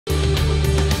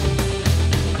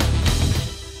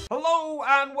Hello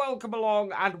and welcome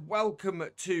along and welcome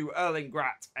to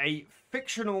Erlengrat, a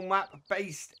fictional map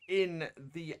based in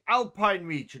the Alpine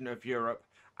region of Europe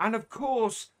and of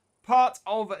course part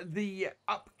of the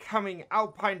upcoming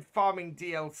Alpine farming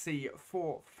DLC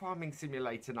for Farming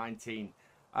Simulator 19.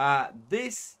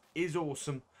 This is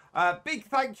awesome. Big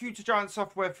thank you to Giant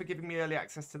Software for giving me early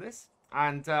access to this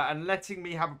and letting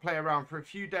me have a play around for a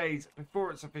few days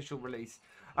before its official release.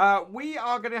 We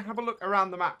are going to have a look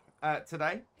around the map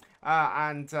today.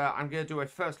 I'm going to do a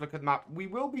first look at the map. We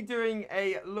will be doing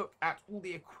a look at all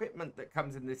the equipment that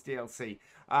comes in this DLC.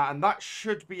 And that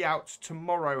should be out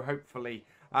tomorrow, hopefully.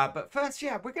 But first,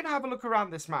 yeah, we're going to have a look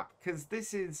around this map. Because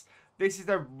this is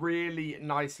a really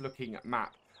nice looking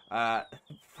map.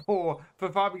 For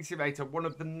Farming Simulator. One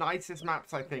of the nicest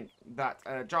maps, I think,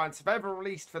 that Giants have ever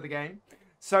released for the game.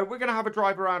 So we're going to have a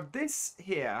drive around. This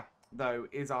here, though,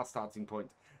 is our starting point.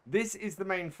 This is the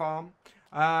main farm.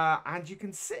 And you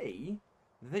can see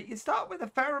that you start with a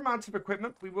fair amount of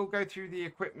equipment. We will go through the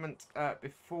equipment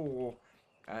before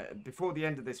the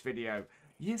end of this video.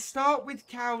 You start with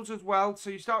cows as well. So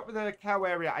you start with a cow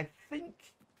area. I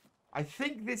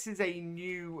think this is a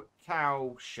new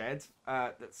cow shed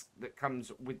that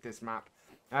comes with this map.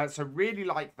 So really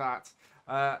like that.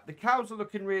 The cows are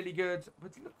looking really good.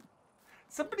 But look,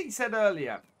 somebody said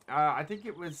earlier, I think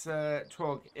it was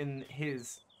Twog in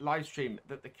his live stream,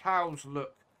 that the cows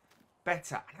look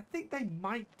better. And I think they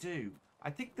might do.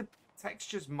 I think the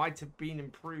textures might have been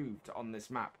improved on this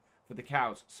map for the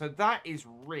cows. So that is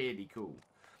really cool.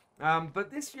 But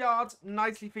this yard,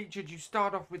 nicely featured. You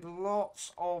start off with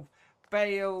lots of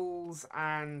bales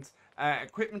and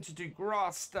equipment to do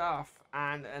grass stuff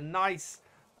and a nice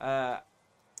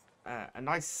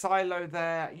silo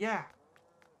there. Yeah.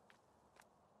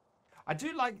 I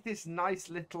do like this nice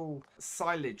little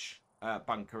silage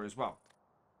bunker as well.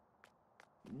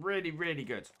 Really, really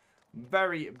good.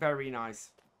 Very, very nice.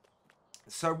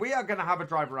 So we are going to have a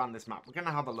drive around this map. We're going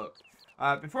to have a look.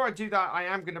 Before I do that, I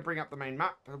am going to bring up the main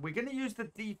map. We're going to use the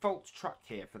default truck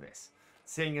here for this,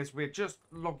 seeing as we're just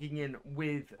logging in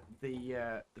with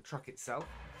the truck itself.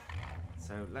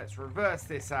 So let's reverse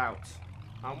this out.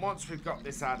 And once we've got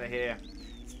this out of here,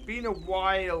 it's been a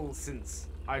while since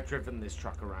I've driven this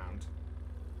truck around.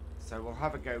 So we'll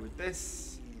have a go with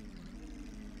this.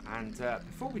 And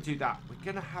before we do that, we're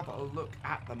going to have a look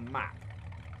at the map.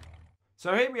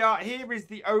 So here we are. Here is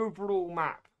the overall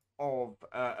map of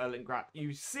Erlengrat.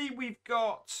 You see we've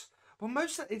got... Well,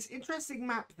 it's interesting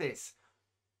map, this.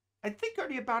 I think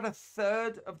only about a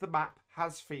third of the map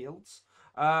has fields.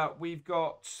 We've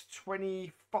got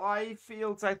 25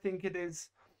 fields, I think it is.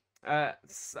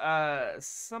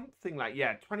 Something like,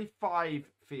 yeah, 25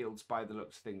 fields by the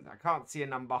looks of things. I can't see a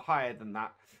number higher than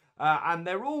that. And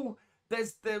they're all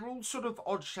sort of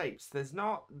odd shapes. There's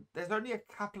only a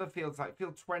couple of fields, like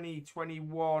field 20,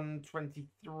 21,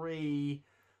 23,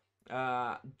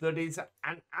 that is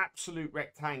an absolute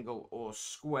rectangle or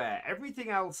square. Everything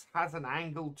else has an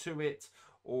angle to it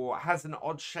or has an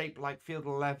odd shape, like field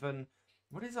 11.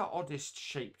 What is our oddest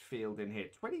shaped field in here?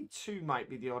 22 might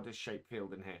be the oddest shaped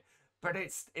field in here. But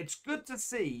it's good to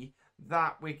see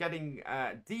that we're getting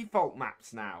default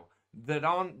maps now that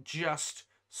aren't just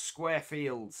square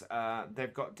fields.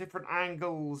 They've got different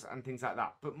angles and things like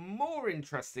that. But more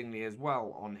interestingly as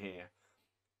well on here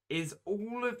is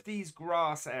all of these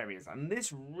grass areas. And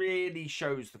this really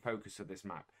shows the focus of this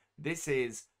map. This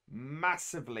is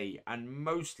massively and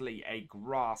mostly a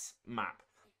grass map.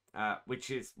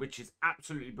 Which is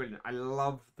absolutely brilliant. I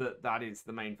love that is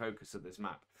the main focus of this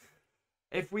map.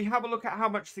 If we have a look at how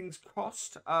much things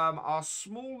cost, our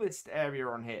smallest area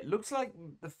on here, it looks like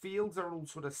the fields are all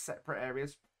sort of separate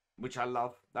areas, which I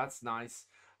love. That's nice.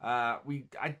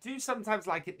 I do sometimes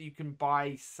like it that you can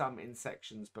buy some in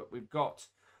sections, but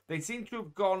they seem to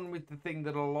have gone with the thing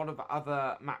that a lot of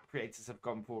other map creators have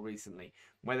gone for recently,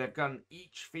 where they've done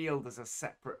each field as a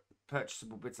separate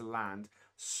purchasable bit of land.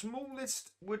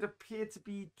 Smallest would appear to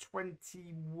be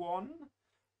 21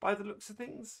 by the looks of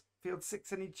things. Field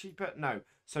 6 any cheaper? No.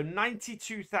 So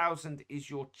 92,000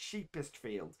 is your cheapest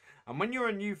field. And when you're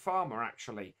a new farmer,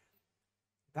 actually,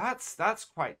 that's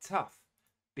quite tough.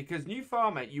 Because new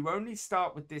farmer, you only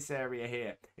start with this area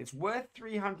here. It's worth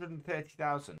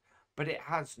 330,000, but it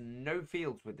has no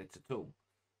fields with it at all.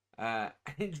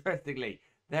 Interestingly,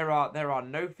 there are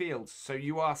no fields, so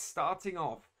you are starting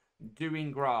off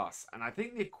doing grass, and I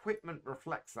think the equipment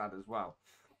reflects that as well.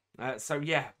 So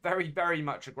yeah, very, very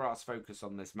much a grass focus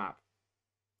on this map.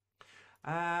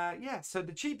 Yeah, so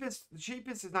the cheapest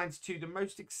is 92. The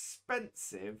most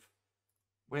expensive,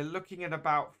 we're looking at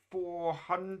about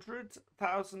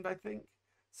 400,000, I think.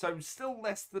 So still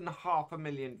less than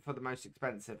 $500,000 for the most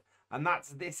expensive. And that's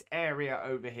this area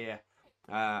over here,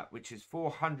 which is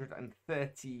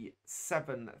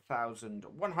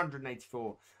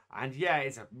 437,184. And yeah,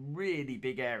 it's a really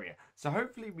big area. So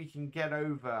hopefully we can get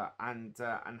over and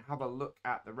have a look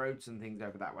at the roads and things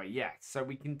over that way. Yeah, so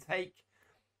we can take...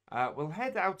 we'll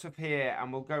head out of here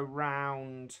and we'll go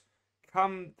round,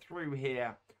 come through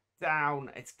here, down.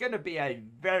 It's going to be a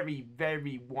very,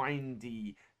 very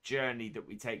windy journey that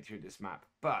we take through this map,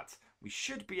 but we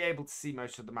should be able to see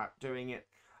most of the map doing it.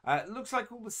 It looks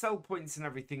like all the sell points and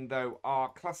everything, though, are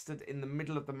clustered in the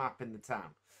middle of the map in the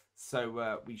town.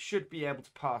 So we should be able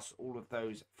to pass all of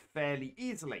those fairly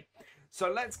easily.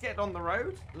 So let's get on the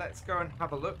road. Let's go and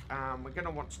have a look. We're going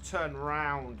to want to turn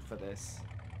around for this.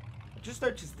 I just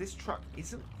noticed this truck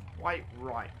isn't quite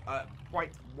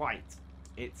quite white.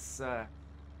 It's a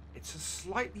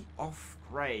slightly off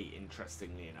grey,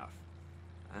 interestingly enough.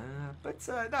 But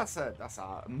that's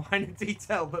a minor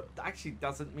detail that actually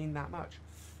doesn't mean that much.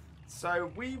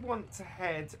 So we want to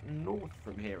head north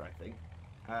from here, I think.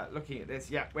 Looking at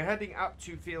this, yeah, we're heading up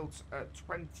to fields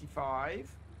 25.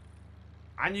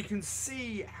 And you can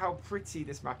see how pretty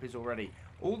this map is already.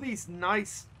 All these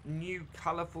nice, new,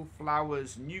 colourful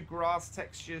flowers, new grass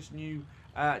textures, new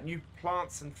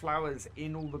plants and flowers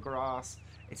in all the grass.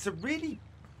 It's a really,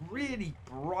 really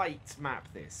bright map,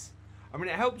 this. I mean,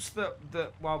 it helps that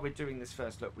while we're doing this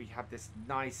first look, we have this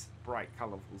nice, bright,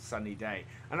 colourful, sunny day.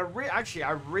 And actually,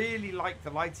 I really like the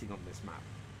lighting on this map.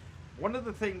 One of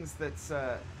the things that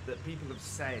people have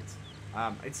said,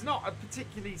 it's not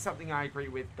particularly something I agree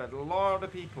with, but a lot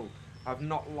of people have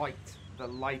not liked the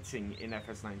lighting in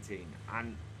FS19.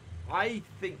 And I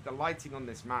think the lighting on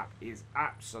this map is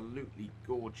absolutely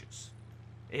gorgeous.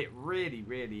 It really,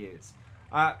 really is.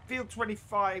 Field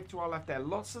 25 to our left there.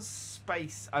 Lots of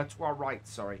space, to our right,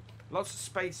 sorry. Lots of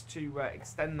space to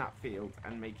extend that field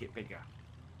and make it bigger.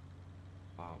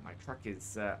 Oh, my truck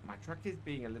is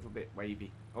being a little bit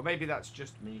wavy. Or maybe that's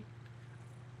just me.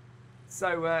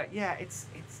 So, yeah, it's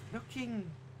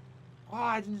looking... Oh,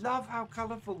 I love how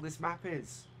colourful this map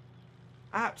is.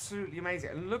 Absolutely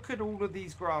amazing. And look at all of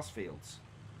these grass fields.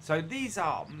 So these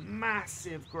are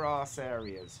massive grass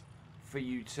areas for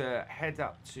you to head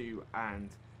up to and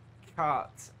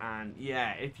cut. And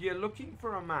yeah, if you're looking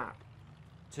for a map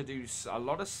to do a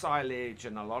lot of silage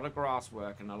and a lot of grass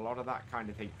work and a lot of that kind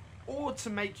of thing, or to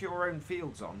make your own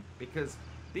fields on, because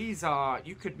these are,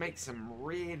 you could make some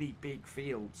really big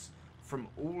fields from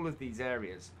all of these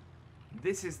areas.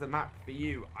 This is the map for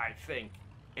you, I think.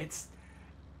 It's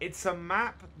a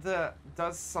map that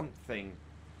does something.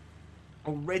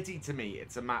 Already, to me,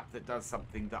 it's a map that does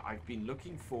something that I've been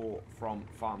looking for from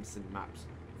farm sim maps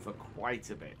for quite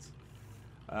a bit.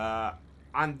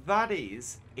 And that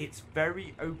is, it's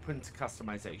very open to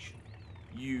customization.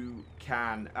 You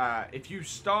can, if you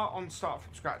start from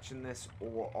scratch in this,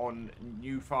 or on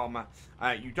new farmer,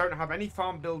 you don't have any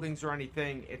farm buildings or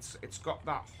anything. It's got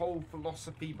that whole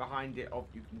philosophy behind it of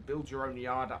you can build your own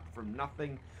yard up from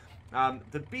nothing.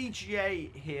 The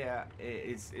BGA here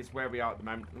is where we are at the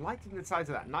moment. I'm liking the size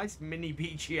of that nice mini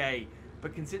BGA,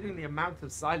 but considering the amount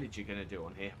of silage you're going to do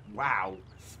on here, wow.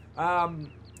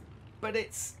 But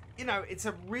it's, you know, it's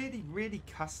a really, really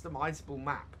customizable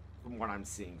map from what I'm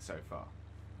seeing so far.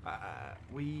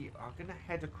 We are going to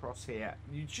head across here.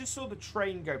 You just saw the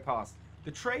train go past.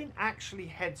 The train actually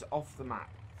heads off the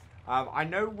map. I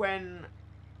know when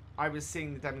I was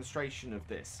seeing the demonstration of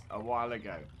this a while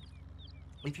ago,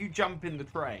 if you jump in the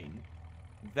train,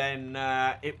 then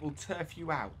it will turf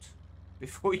you out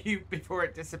before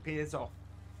it disappears off.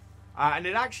 And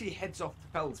it actually heads off to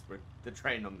Felsborough, the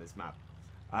train on this map,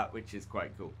 which is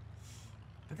quite cool.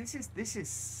 But this is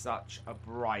such a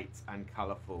bright and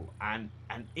colourful and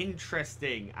an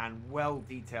interesting and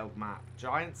well-detailed map.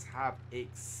 Giants have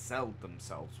excelled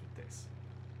themselves with this.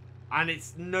 And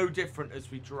it's no different as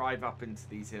we drive up into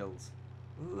these hills.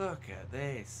 Look at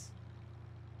this.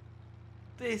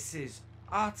 This is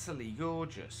utterly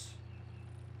gorgeous.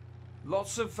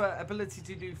 Lots of ability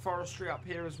to do forestry up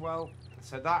here as well.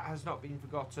 So that has not been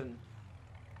forgotten.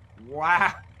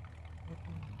 Wow.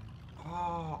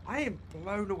 Oh, I am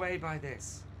blown away by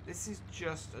this. This is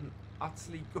just an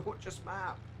utterly gorgeous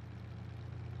map.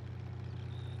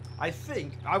 I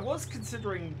think, I was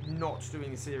considering not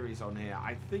doing a series on here.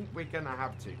 I think we're going to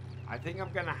have to. I think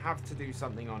I'm going to have to do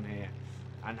something on here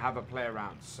and have a play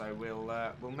around. So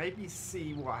we'll maybe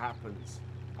see what happens.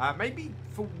 Maybe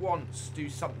for once do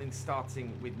something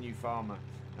starting with New Farmer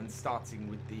and starting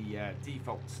with the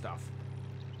default stuff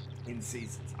in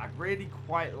seasons. I'd really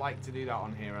quite like to do that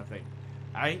on here, I think.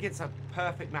 I think it's a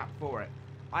perfect map for it.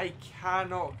 I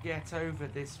cannot get over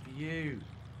this view.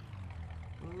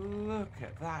 Look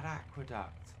at that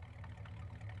aqueduct.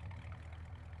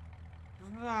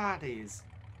 That is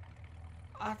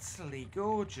utterly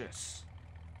gorgeous.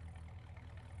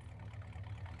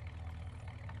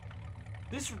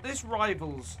 This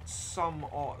rivals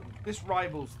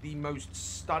the most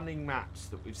stunning maps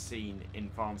that we've seen in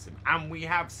FarmSim, and we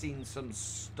have seen some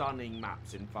stunning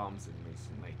maps in FarmSim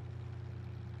recently.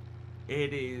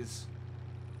 It is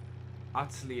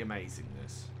utterly amazing.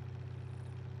 This,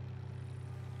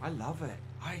 I love it.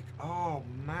 Oh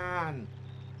man,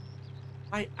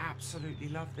 I absolutely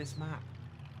love this map.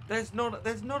 There's not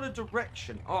a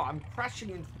direction. Oh, I'm crashing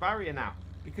into the barrier now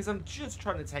because I'm just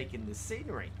trying to take in the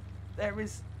scenery. There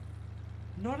is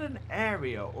not an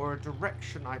area or a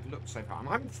direction I've looked so far. I'm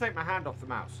having to take my hand off the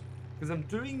mouse because I'm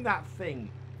doing that thing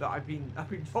that I've been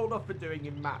told off for doing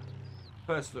in map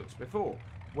first looks before,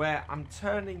 where I'm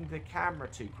turning the camera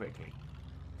too quickly.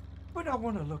 But I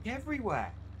want to look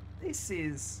everywhere. This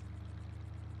is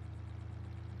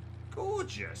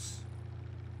gorgeous.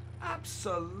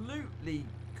 Absolutely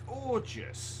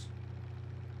gorgeous.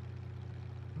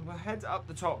 We'll head up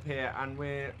the top here, and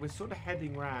we're sort of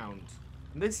heading round.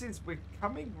 And we're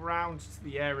coming round to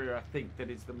the area I think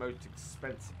that is the most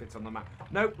expensive bit on the map.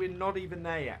 No, we're not even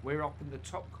there yet. We're up in the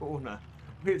top corner.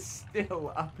 We're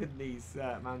still up in these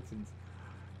mountains.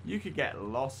 You could get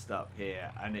lost up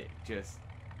here, and it just,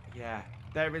 yeah.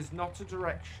 There is not a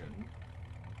direction.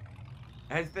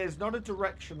 There's not a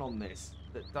direction on this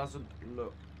that doesn't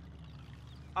look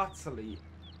utterly,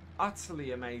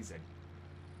 utterly amazing.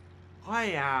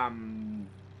 I'm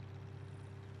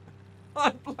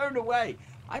blown away.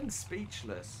 I'm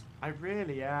speechless. I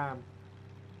really am.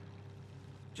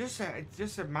 Just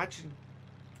imagine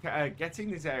getting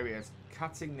these areas,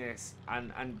 cutting this,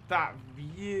 and that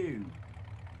view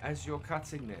as you're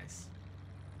cutting this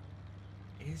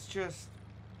is just.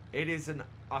 It is an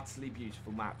utterly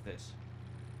beautiful map. This.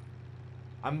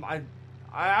 I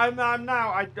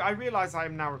realise I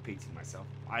am now repeating myself.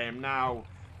 I am now.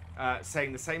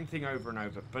 Saying the same thing over and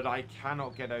over, but I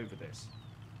cannot get over this.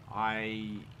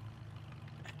 I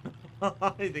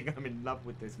think I'm in love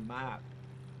with this map.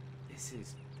 This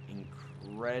is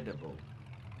incredible.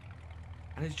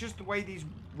 And it's just the way these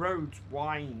roads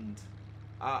wind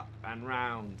up and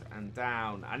round and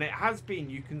down. And it has been,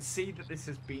 you can see that this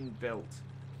has been built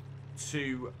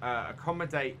to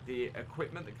accommodate the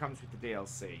equipment that comes with the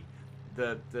DLC.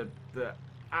 The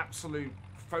absolute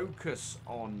focus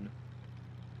on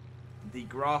the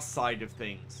grass side of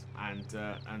things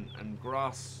and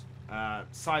grass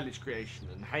silage creation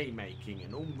and haymaking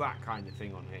and all that kind of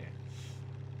thing on here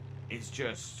is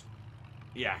just,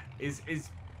 yeah, is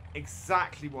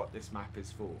exactly what this map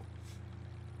is for.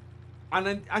 And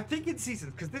then I think in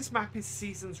seasons, because this map is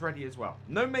seasons ready as well.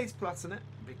 No Maize Plus in it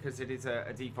because it is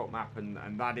a default map,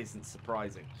 and that isn't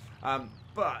surprising.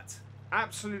 But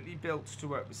absolutely built to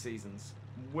work with seasons.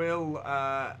 Will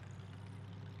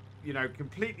you know,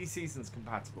 completely seasons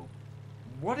compatible.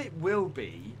 What it will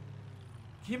be,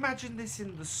 can you imagine this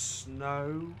in the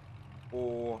snow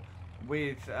or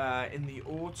with in the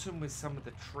autumn with some of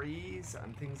the trees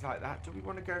and things like that? Do we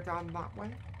want to go down that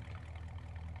way?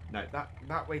 No,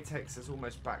 that way takes us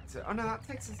almost back to... Oh no, that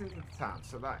takes us into the town.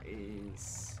 So that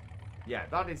is... Yeah,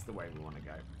 that is the way we want to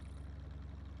go.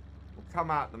 We'll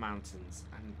come out the mountains,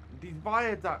 and these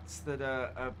viaducts that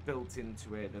are built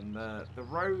into it, and the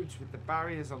roads with the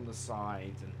barriers on the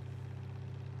side, and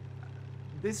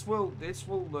this will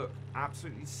look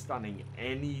absolutely stunning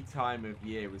any time of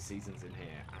year with seasons in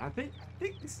here. And I think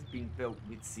this has been built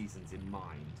with seasons in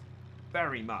mind,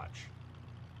 very much.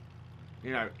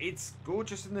 You know, it's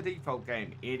gorgeous in the default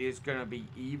game. It is going to be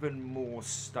even more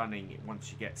stunning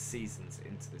once you get seasons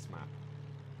into this map.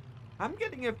 I'm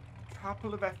getting a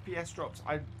couple of FPS drops.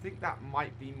 I think that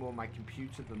might be more my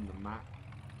computer than the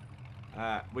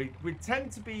map. We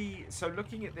tend to be, so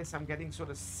looking at this, I'm getting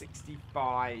sort of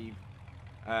 65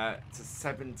 to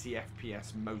 70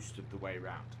 FPS most of the way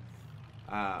around.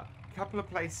 A couple of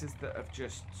places that have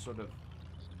just sort of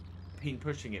been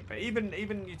pushing it, but even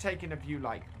you taking a view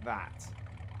like that,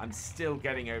 I'm still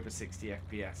getting over 60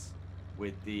 FPS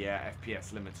with the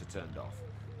FPS limiter turned off.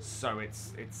 So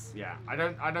it's yeah, I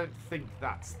don't think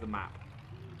that's the map.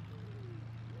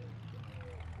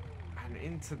 And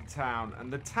into the town,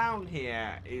 and the town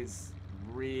here is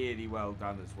really well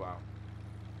done as well.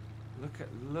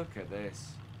 Look at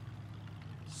this.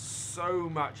 So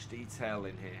much detail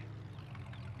in here.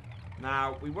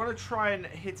 Now we want to try and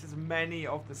hit as many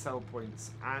of the sell points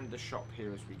and the shop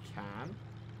here as we can.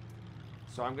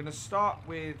 So I'm going to start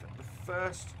with the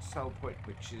first sell point,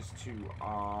 which is to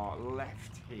our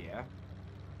left here.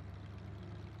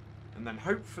 And then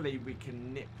hopefully we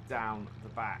can nip down the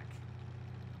back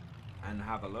and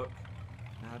have a look.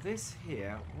 Now this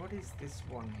here, what is this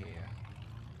one here?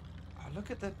 Oh,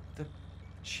 look at the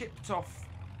chipped off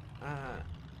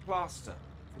plaster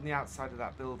from the outside of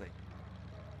that building.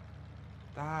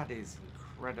 That is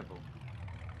incredible.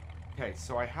 Okay,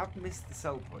 so I have missed the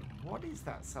sell point. What is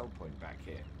that sell point back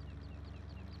here?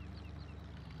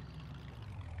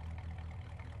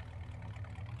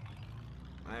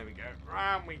 There we go.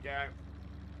 Round we go.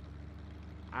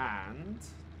 And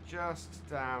just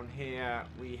down here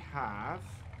we have...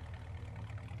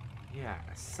 yeah,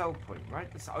 a sell point, right?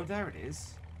 Oh, there it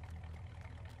is.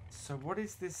 So what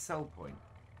is this sell point?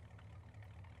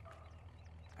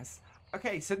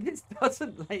 Okay, so this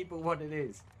doesn't label what it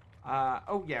is.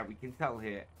 Oh, yeah, we can tell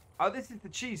here. Oh, this is the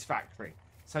cheese factory.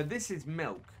 So this is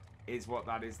milk, is what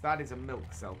that is. That is a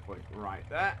milk sell point right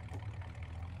there.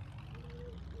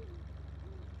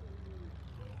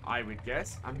 I would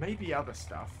guess. And maybe other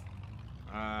stuff.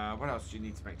 What else do you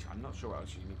need to make cheese? I'm not sure what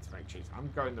else you need to make cheese. I'm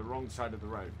going the wrong side of the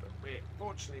road, but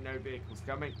fortunately no vehicles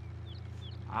coming.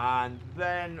 And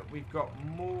then we've got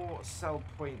more sell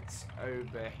points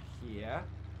over here.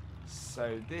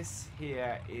 So this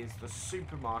here is the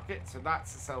supermarket. So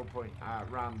that's a sell point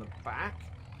around the back.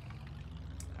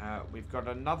 We've got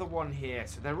another one here.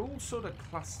 So they're all sort of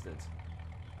clustered.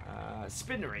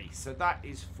 Spinnery. So that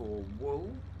is for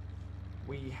wool.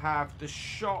 We have the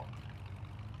shop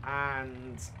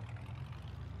and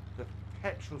the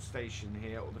petrol station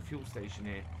here, or the fuel station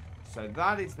here. So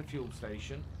that is the fuel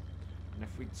station. And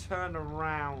if we turn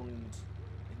around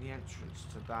in the entrance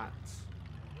to that...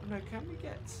 oh no, can we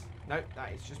get... no,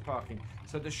 that is just parking.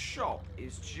 So the shop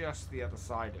is just the other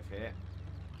side of here.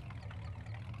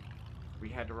 We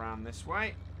head around this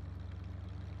way.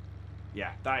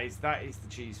 Yeah, that is the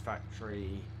cheese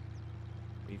factory.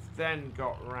 We've then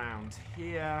got around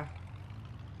here.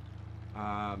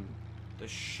 The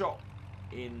shop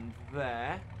in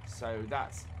there. So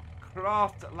that's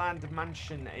Craftland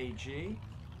Mansion AG.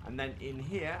 And then in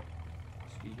here,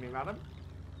 excuse me, madam,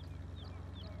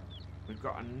 we've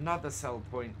got another sell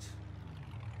point,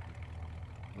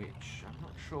 which I'm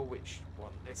not sure which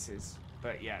one this is.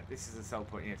 But yeah, this is a sell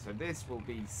point here. So this will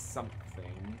be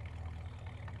something.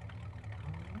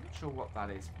 I'm not sure what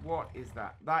that is. What is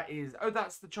that? That is... oh,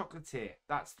 that's the chocolatier.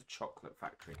 That's the chocolate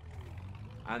factory.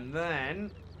 And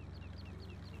then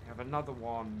we have another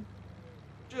one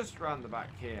just around the back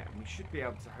here. And we should be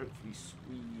able to hopefully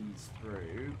squeeze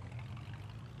through.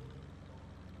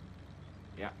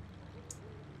 Yeah.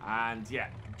 And yeah,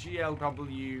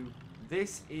 GLW...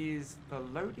 this is the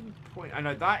loading point. I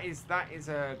know that is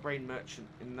a grain merchant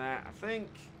in there, I think.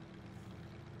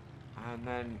 And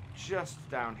then just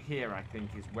down here, I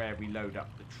think, is where we load up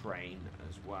the train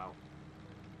as well.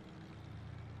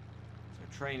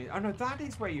 So train is... oh no, that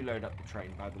is where you load up the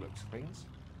train by the looks of things.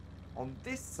 On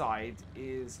this side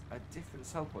is a different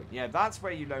sell point. Yeah, that's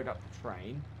where you load up the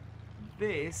train.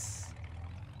 This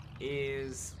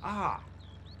is... ah!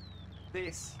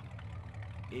 This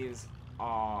is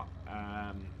our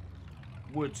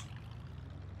wood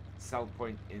sell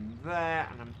point in there,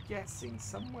 and I'm guessing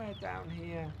somewhere down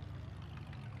here.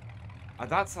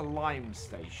 That's a lime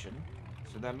station,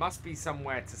 so there must be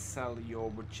somewhere to sell your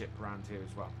wood chip around here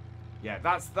as well. Yeah,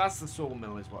 that's the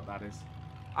sawmill is what that is.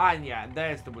 And yeah, and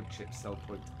there's the wood chip sell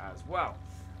point as well.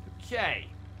 Okay,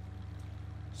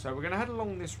 so we're gonna head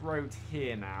along this road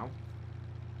here now,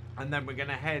 and then we're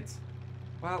gonna head...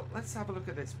 well, let's have a look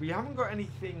at this. We haven't got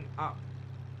anything up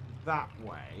that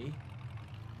way.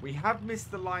 We have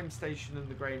missed the lime station and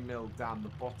the grain mill down the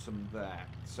bottom there.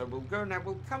 So we'll go now.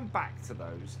 We'll come back to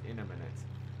those in a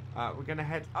minute. We're going to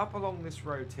head up along this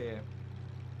road here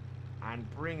and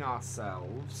bring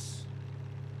ourselves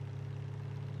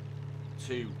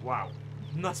to... wow.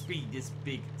 Must be this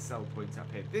big sell point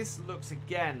up here. This looks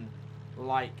again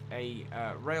like a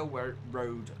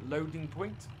railroad loading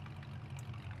point.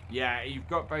 Yeah, you've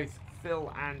got both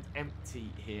fill and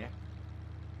empty here,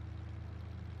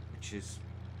 which is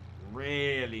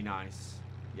really nice.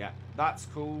 Yeah, that's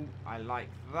cool. I like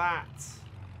that.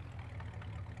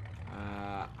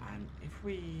 And if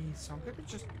we... so I'm going to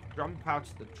just jump out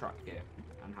of the truck here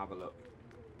and have a look.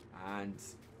 And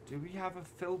do we have a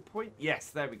fill point? Yes,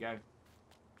 there we go.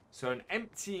 So an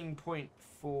emptying point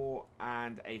for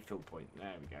and a fill point.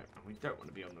 There we go. And we don't want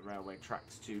to be on the railway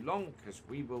tracks too long because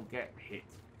we will get hit.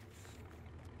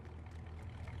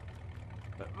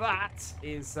 But that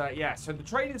is, yeah, so the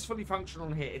train is fully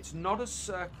functional here. It's not a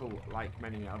circle like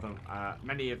many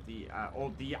of the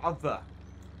other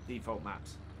default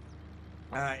maps.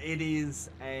 It is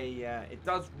a, it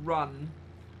does run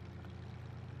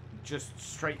just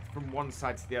straight from one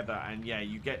side to the other, and yeah,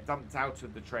 you get dumped out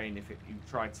of the train if you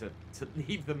try to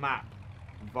leave the map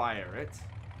via it.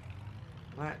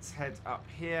 Let's head up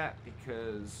here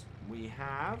because we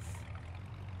have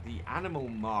the animal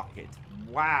market.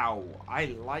 Wow, I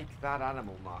like that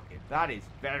animal market. That is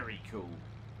very cool.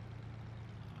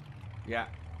 Yeah,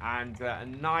 and a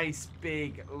nice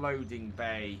big loading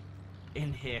bay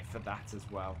in here for that as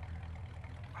well.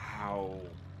 Wow,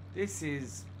 this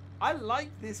is... I like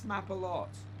this map a lot.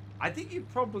 I think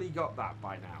you've probably got that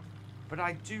by now, but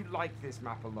I do like this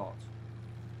map a lot.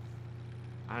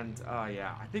 And, oh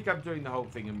yeah, I think I'm doing the whole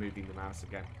thing and moving the mouse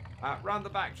again. Round the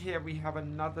back here, we have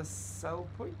another sell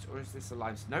point, or is this a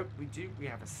live... Nope, we do. We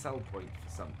have a sell point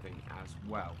for something as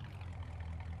well.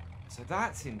 So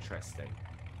that's interesting.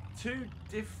 Two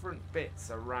different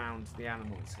bits around the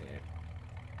animals here.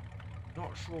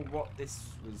 Not sure what this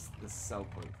was the sell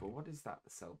point for. What is that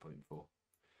the sell point for?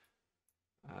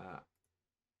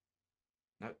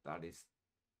 Nope, that is...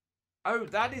 Oh,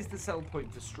 that is the sell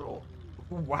point for straw.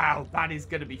 Wow, that is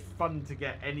going to be fun to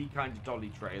get any kind of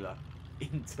dolly trailer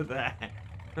into there.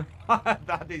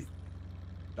 that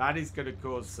is going to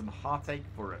cause some heartache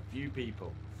for a few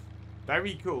people.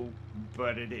 Very cool,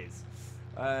 but it is.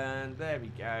 And there we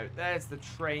go. There's the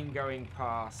train going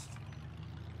past.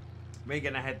 We're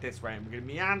going to head this way, and we're going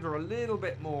to meander a little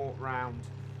bit more round.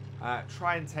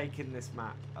 Try and take in this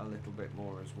map a little bit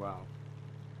more as well.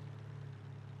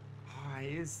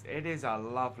 It is a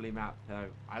lovely map, though.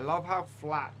 I love how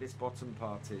flat this bottom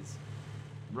part is.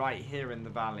 Right here in the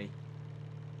valley.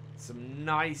 Some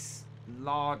nice,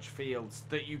 large fields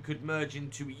that you could merge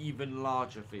into even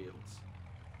larger fields.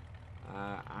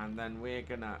 And then we're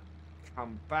going to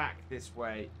come back this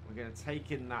way. We're going to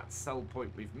take in that sell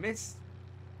point we've missed,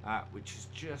 which is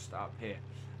just up here.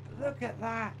 But look at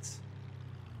that.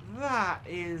 That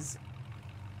is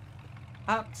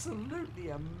absolutely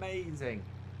amazing.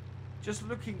 Just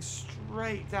looking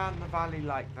straight down the valley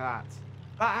like that.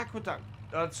 That aqueduct,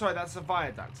 sorry, that's a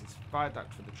viaduct. It's a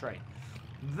viaduct for the train.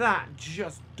 That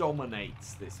just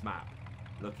dominates this map,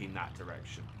 looking that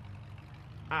direction.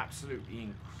 Absolutely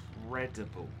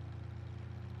incredible.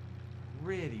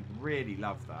 Really, really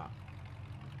love that.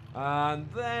 And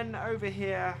then over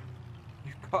here,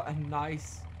 we've got a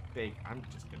nice big... I'm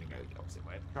just going to go the opposite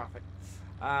way of the traffic.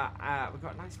 We've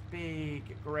got a nice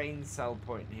big grain sell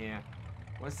point here.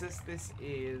 What's this? This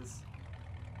is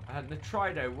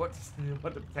Nitrido. What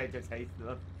the potato taste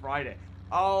of Friday?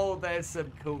 Oh, there's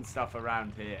some cool stuff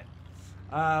around here.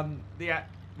 Yeah,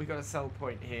 we got a sell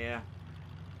point here.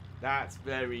 That's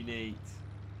very neat.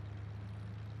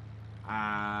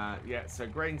 Yeah, so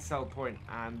grain sell point,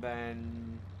 and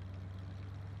then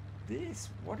this.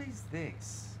 What is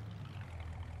this?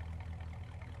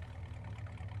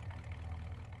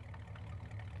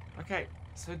 Okay,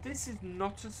 so this is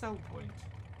not a sell point.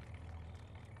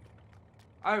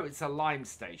 Oh, it's a lime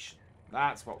station.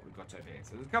 That's what we've got over here.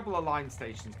 So there's a couple of lime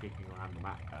stations kicking around the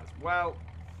map as well.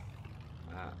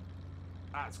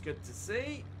 That's good to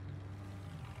see.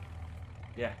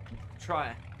 Yeah,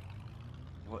 try it.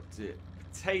 What do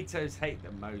potatoes hate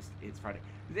the most? It's Friday.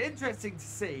 It's interesting to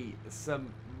see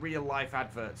some real life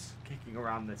adverts kicking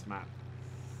around this map.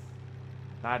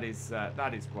 That is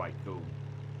quite cool.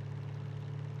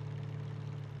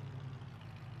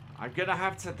 I'm gonna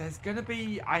have to. There's gonna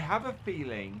be. I have a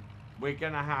feeling we're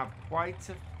gonna have quite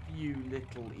a few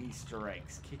little Easter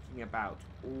eggs kicking about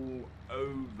all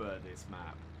over this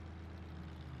map.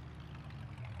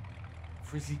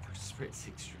 Frizzy Spritz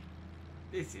Extreme.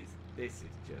 This is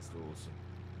just awesome.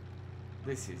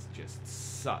 This is just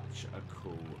such a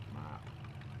cool map.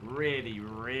 Really,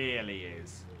 really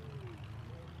is.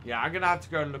 Yeah, I'm gonna have to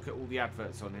go and look at all the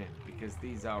adverts on here because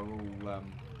these are all.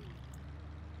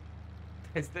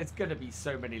 There's going to be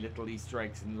so many little Easter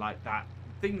eggs and like that.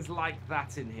 Things like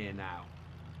that in here now.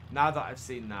 Now that I've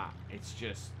seen that, it's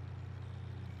just...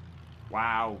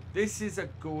 Wow. This is a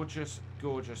gorgeous,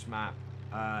 gorgeous map.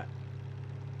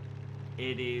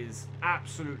 It is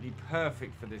absolutely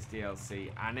perfect for this DLC.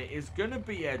 And it is going to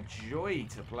be a joy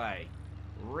to play.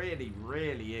 Really,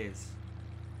 really is.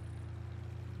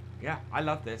 Yeah, I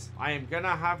love this. I am going to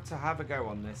have a go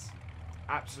on this.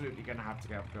 Absolutely going to have a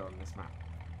go on this map.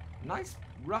 Nice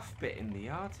rough bit in the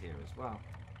yard here as well.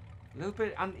 A little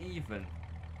bit uneven,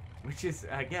 which is,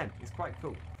 again, is quite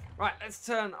cool. Right, let's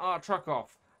turn our truck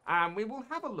off and we will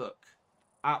have a look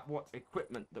at what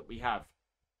equipment that we have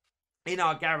in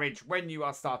our garage when you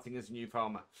are starting as a new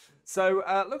farmer. So,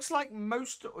 looks like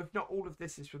most, if not all of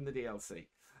this is from the DLC.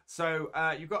 So,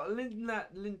 you've got a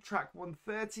Lintrack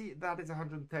 130, that is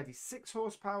 136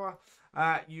 horsepower.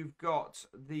 You've got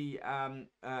the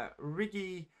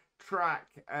Riggy track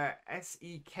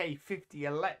SEK 50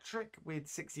 electric with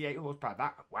 68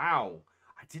 horsepower. Wow,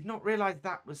 I did not realize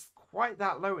that was quite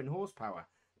that low in horsepower.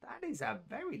 That is a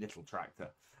very little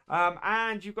tractor.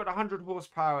 And you've got 100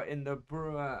 horsepower in the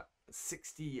Brewer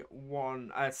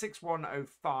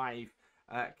 6105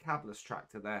 cabless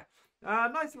tractor there.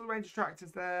 Nice little range of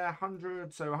tractors there.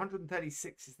 100, so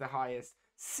 136 is the highest.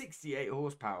 68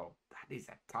 horsepower. That is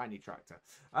a tiny tractor.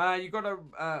 You've got a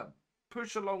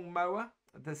push along mower,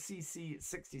 the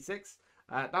CC66.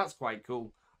 That's quite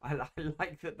cool. I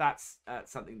like that. That's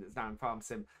something that's down in Farm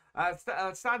Sim.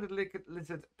 Standard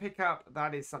lizard pickup.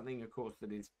 That is something, of course,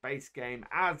 that is base game,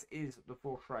 as is the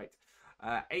Forthright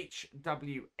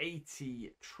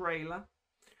HW80 trailer.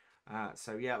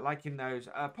 So yeah, liking those.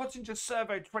 Pottinger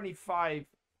Servo 25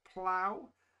 plow.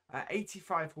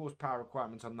 85 horsepower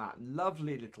requirement on that.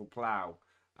 Lovely little plow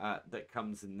that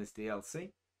comes in this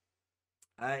DLC.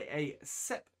 A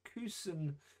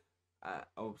Sepnusen,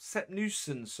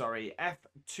 sorry,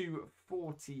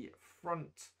 F240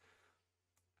 front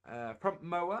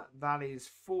mower. That is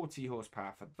 40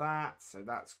 horsepower for that, so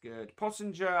that's good.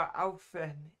 Pottinger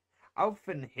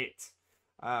Alpine hit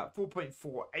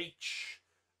 4.4H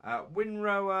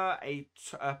windrower. A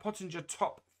Pottinger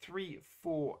Top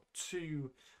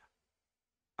 342.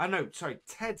 No, sorry,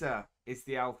 Tedder is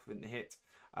the Alpine hit.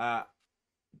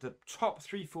 The Top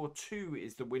 342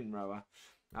 is the windrower.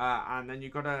 And then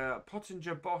you've got a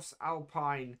Pottinger Boss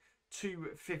Alpine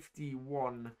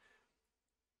 251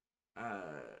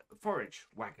 forage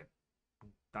wagon.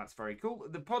 That's very cool.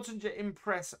 The Pottinger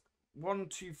Impress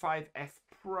 125F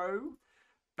Pro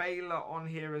baler on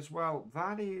here as well.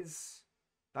 That's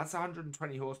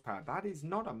 120 horsepower. That is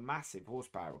not a massive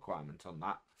horsepower requirement on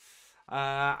that.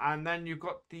 And then you've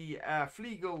got the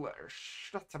Fliegel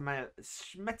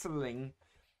Schmetterling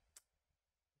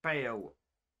bale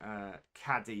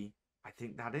caddy, I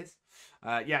think that is.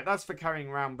 Yeah, that's for carrying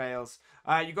around bales.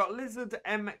 You've got Lizard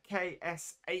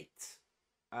MKS8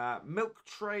 milk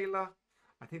trailer.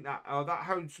 I think that that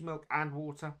holds milk and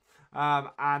water.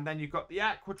 And then you've got the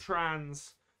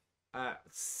Aquatrans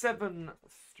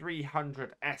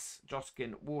 7300S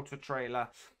Joskin water trailer,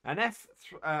 an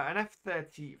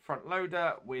F30 front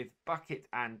loader with bucket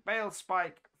and bale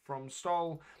spike from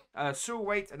Stoll, sewer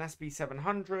weight, an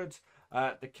SB700,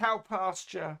 the cow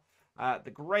pasture,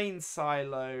 the grain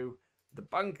silo, the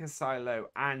bunker silo,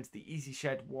 and the Easy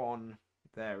Shed 1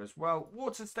 there as well.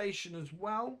 Water station as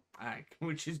well,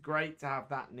 which is great to have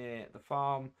that near the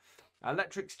farm.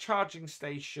 Electrics charging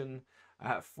station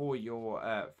for your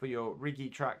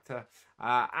Riggy tractor,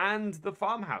 and the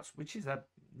farmhouse, which is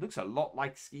looks a lot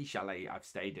like ski chalet I've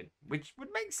stayed in, which would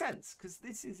make sense because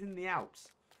this is in the Alps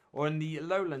or in the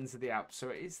lowlands of the Alps, so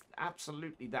it is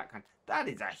absolutely that kind. That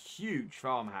is a huge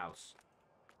farmhouse.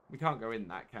 We can't go in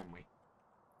that, can we?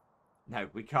 No,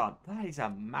 we can't. That is a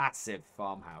massive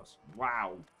farmhouse.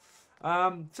 Wow.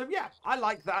 So yeah, I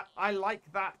like that. I like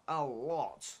that a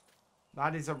lot.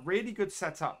 That is a really good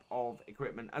setup of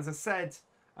equipment. As I said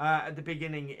at the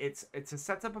beginning, it's a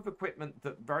setup of equipment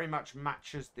that very much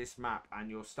matches this map and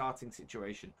your starting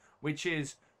situation, which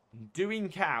is doing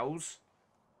cows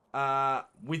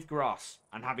with grass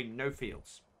and having no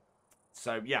fields.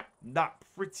 So yeah, that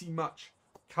pretty much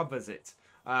covers it.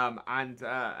 And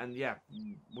yeah,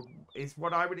 is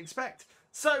what I would expect.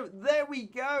 So there we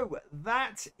go.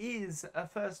 That is a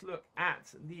first look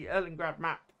at the Erlengrat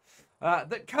map.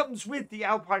 That comes with the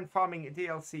Alpine Farming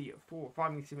DLC for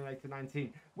Farming Simulator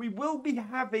 19. We will be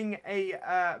having a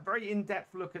very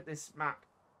in-depth look at this map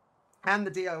and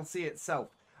the DLC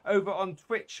itself over on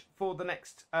Twitch for the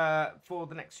next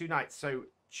 2 nights. So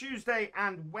Tuesday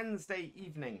and Wednesday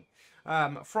evening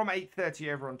from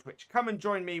 8:30 over on Twitch. Come and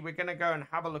join me. We're going to go and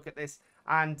have a look at this,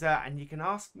 and you can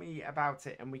ask me about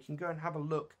it, and we can go and have a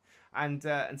look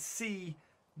and see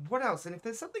what else. And if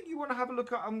there's something you want to have a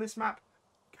look at on this map,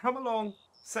 come along,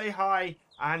 say hi,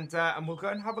 and we'll go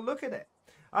and have a look at it.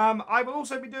 I will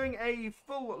also be doing a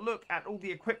full look at all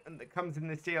the equipment that comes in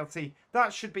this DLC.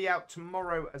 That should be out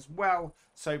tomorrow as well,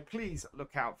 so please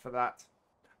look out for that.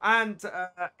 And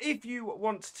if you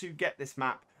want to get this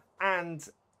map and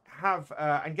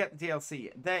get the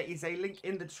DLC, there is a link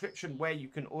in the description where you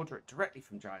can order it directly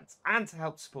from Giants and to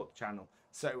help support the channel.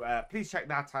 So please check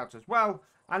that out as well.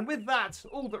 And with that,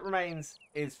 all that remains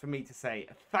is for me to say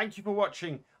thank you for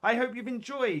watching. I hope you've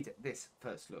enjoyed this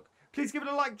first look. Please give it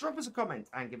a like, drop us a comment,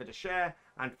 and give it a share.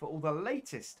 And for all the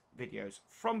latest videos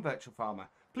from Virtual Farmer,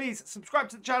 please subscribe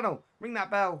to the channel, ring that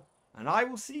bell, and I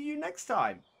will see you next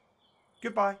time.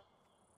 Goodbye.